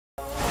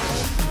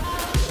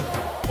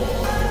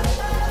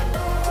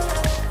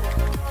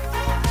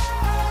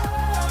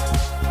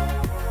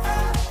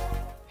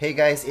Hey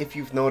guys, if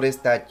you've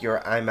noticed that your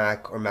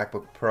iMac or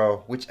MacBook Pro,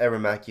 whichever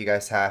Mac you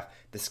guys have,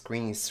 the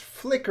screen is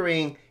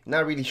flickering,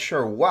 not really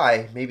sure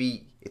why.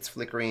 Maybe it's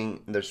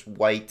flickering and there's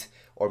white,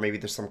 or maybe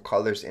there's some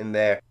colors in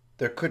there.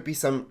 There could be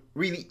some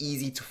really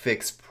easy to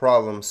fix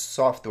problems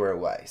software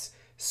wise.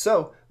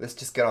 So let's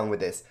just get on with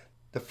this.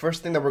 The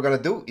first thing that we're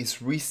gonna do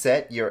is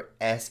reset your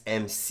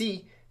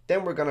SMC,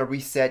 then we're gonna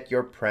reset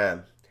your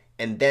RAM.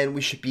 And then we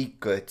should be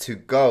good to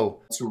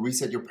go. To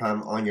reset your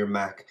RAM on your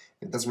Mac,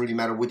 it doesn't really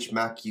matter which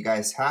Mac you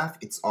guys have,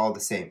 it's all the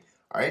same.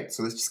 Alright,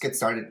 so let's just get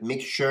started. Make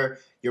sure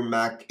your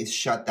Mac is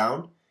shut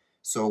down.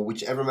 So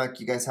whichever Mac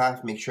you guys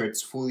have, make sure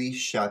it's fully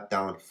shut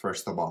down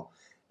first of all.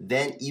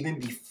 Then even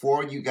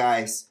before you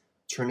guys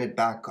turn it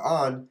back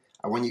on,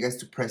 I want you guys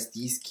to press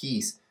these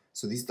keys.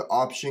 So this is the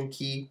Option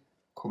key,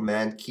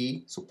 Command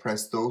key, so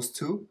press those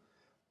two,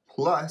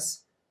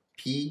 plus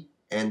P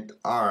and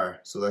R,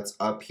 so that's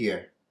up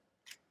here.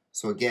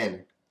 So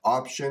again,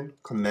 Option,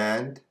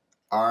 Command,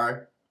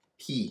 R,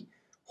 P.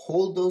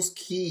 Hold those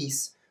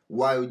keys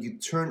while you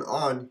turn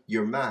on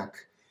your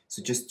Mac.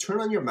 So just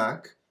turn on your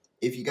Mac.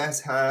 If you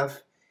guys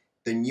have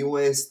the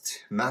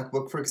newest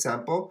MacBook, for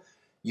example,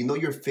 you know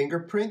your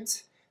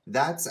fingerprint,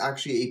 that's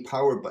actually a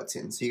power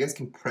button. So you guys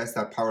can press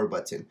that power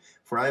button.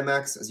 For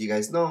iMacs, as you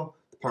guys know,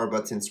 the power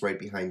button's right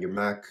behind your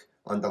Mac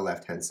on the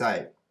left-hand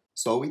side.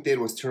 So all we did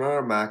was turn on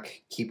our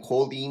Mac, keep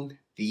holding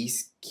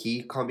these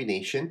key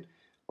combination,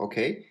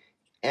 okay?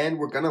 And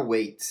we're gonna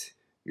wait.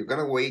 You're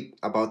gonna wait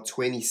about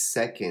 20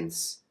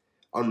 seconds.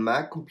 On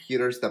Mac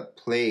computers that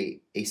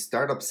play a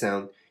startup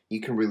sound, you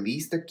can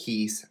release the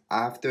keys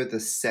after the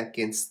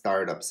second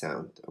startup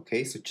sound.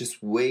 Okay, so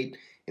just wait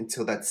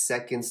until that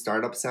second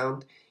startup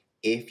sound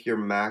if your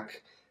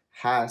Mac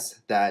has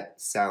that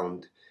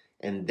sound,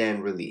 and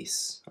then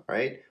release.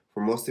 Alright,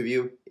 for most of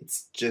you,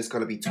 it's just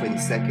gonna be 20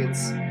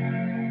 seconds.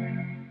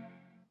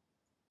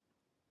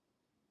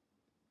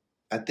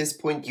 At this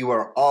point, you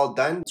are all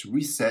done to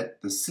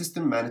reset the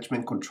system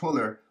management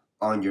controller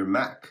on your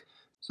Mac.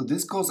 So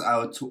this goes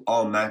out to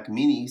all Mac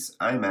Minis,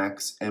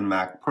 iMacs, and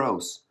Mac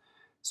Pros.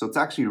 So it's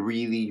actually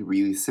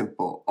really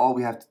simple. All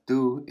we have to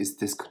do is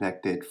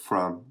disconnect it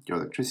from your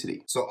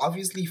electricity. So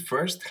obviously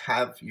first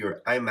have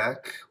your iMac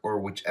or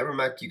whichever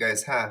Mac you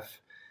guys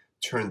have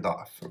turned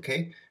off,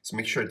 okay? So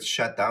make sure it's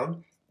shut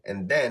down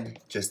and then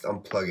just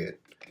unplug it.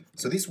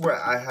 So this is where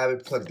I have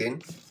it plugged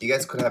in. You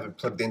guys could have it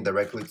plugged in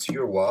directly to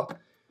your wall.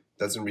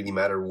 Doesn't really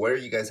matter where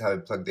you guys have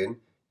it plugged in,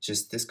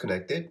 just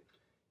disconnect it.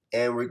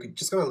 And we're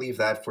just gonna leave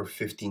that for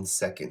 15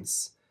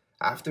 seconds.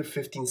 After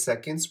 15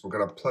 seconds, we're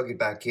gonna plug it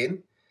back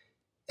in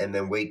and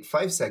then wait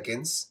 5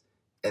 seconds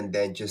and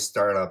then just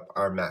start up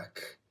our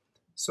Mac.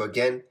 So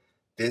again,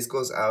 this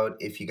goes out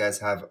if you guys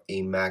have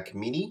a Mac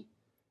Mini,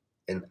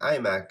 an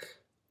iMac,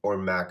 or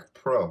Mac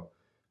Pro.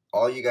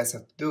 All you guys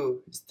have to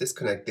do is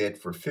disconnect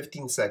it for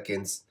 15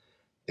 seconds,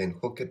 then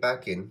hook it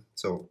back in.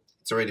 So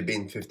it's already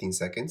been 15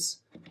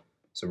 seconds.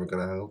 So we're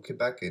gonna hook it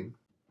back in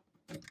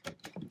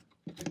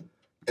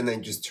and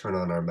then just turn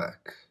on our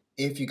Mac.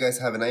 If you guys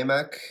have an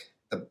iMac,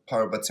 the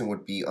power button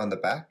would be on the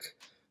back.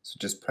 So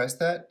just press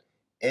that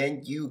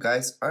and you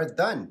guys are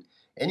done.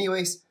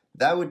 Anyways,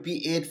 that would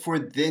be it for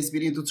this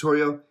video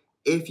tutorial.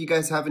 If you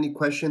guys have any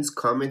questions,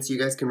 comments, you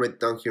guys can write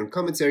down here in the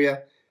comments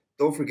area.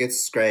 Don't forget to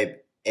subscribe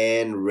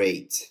and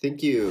rate.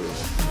 Thank you.